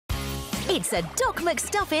It's a Doc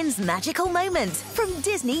McStuffins magical moment from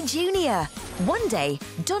Disney Junior. One day,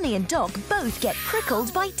 Donnie and Doc both get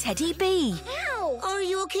prickled by Teddy B. Ow! Are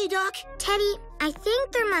you okay, Doc? Teddy, I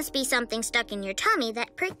think there must be something stuck in your tummy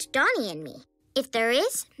that pricked Donnie and me. If there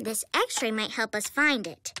is, this x-ray might help us find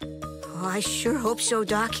it. Oh, I sure hope so,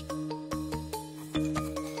 Doc.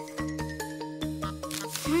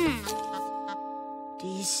 Do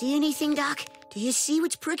you see anything, Doc? Do you see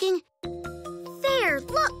what's pricking? There,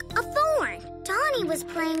 look, a thorn. Donnie was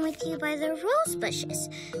playing with you by the rose bushes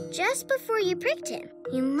just before you pricked him.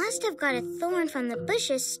 You must have got a thorn from the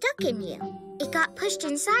bushes stuck in you. It got pushed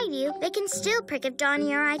inside you, but can still prick if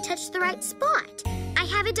Donnie or I touch the right spot. I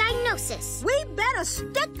have a diagnosis. We better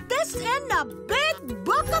stick this in the big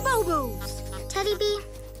book of boo-boos. Teddy B,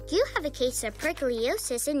 you have a case of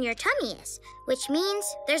prickliosis in your tummy, which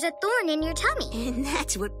means there's a thorn in your tummy. And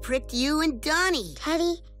that's what pricked you and Donnie.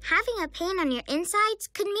 Teddy, having a pain on your insides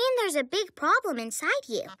could mean there's a big problem inside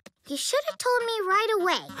you. You should have told me right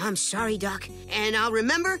away. I'm sorry, Doc, and I'll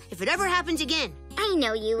remember if it ever happens again. I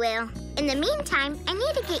know you will. In the meantime, I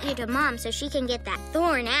need to get you to Mom so she can get that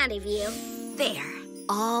thorn out of you. There,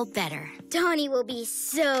 all better. Donnie will be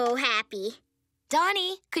so happy.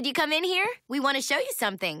 Donnie, could you come in here? We want to show you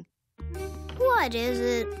something. What is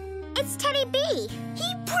it? It's Teddy B.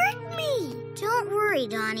 He pricked me. Don't worry,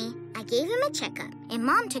 Donnie. I gave him a checkup, and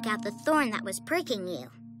Mom took out the thorn that was pricking you.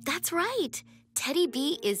 That's right. Teddy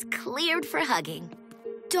B is cleared for hugging.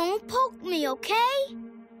 Don't poke me, okay?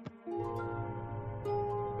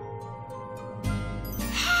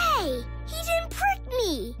 Hey! He didn't prick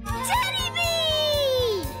me! Teddy B!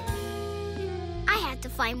 I had to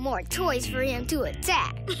find more toys for him to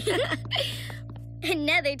attack.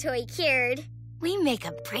 Another toy cured. We make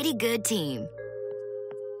a pretty good team.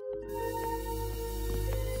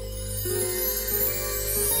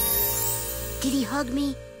 Did he hug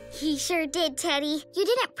me? He sure did, Teddy. You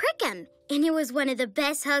didn't prick him, and it was one of the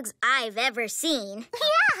best hugs I've ever seen.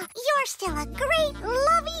 Yeah, you're still a great,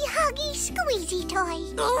 lovey, huggy, squeezy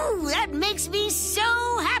toy. Oh, that makes me so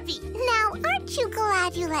happy. Now, aren't you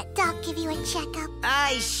glad you let Doc give you a checkup?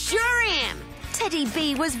 I sure am. Teddy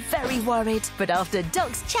B was very worried, but after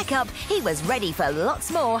Doc's checkup, he was ready for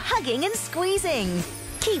lots more hugging and squeezing.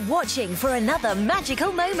 Keep watching for another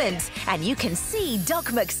magical moment, and you can see Doc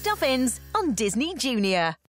McStuffins on Disney Junior.